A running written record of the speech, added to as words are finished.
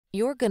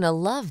You're gonna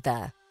love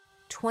the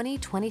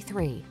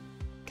 2023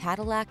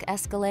 Cadillac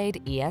Escalade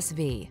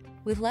ESV.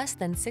 With less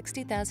than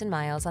 60,000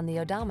 miles on the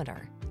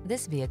odometer,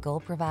 this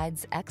vehicle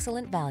provides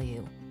excellent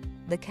value.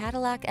 The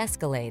Cadillac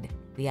Escalade,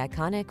 the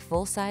iconic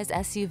full-size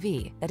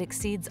SUV that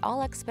exceeds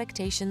all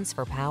expectations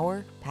for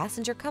power,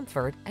 passenger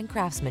comfort, and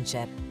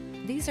craftsmanship.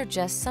 These are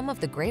just some of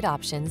the great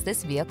options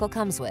this vehicle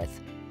comes with: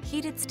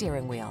 heated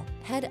steering wheel,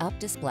 head-up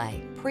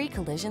display,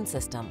 pre-collision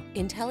system,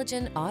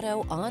 intelligent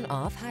auto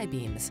on-off high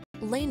beams,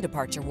 lane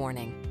departure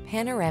warning,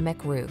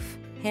 panoramic roof,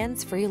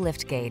 hands-free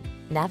liftgate,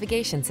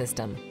 navigation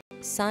system,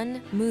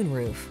 sun, moon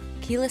roof,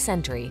 keyless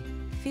entry.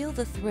 Feel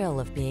the thrill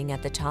of being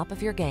at the top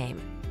of your game.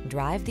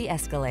 Drive the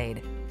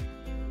Escalade.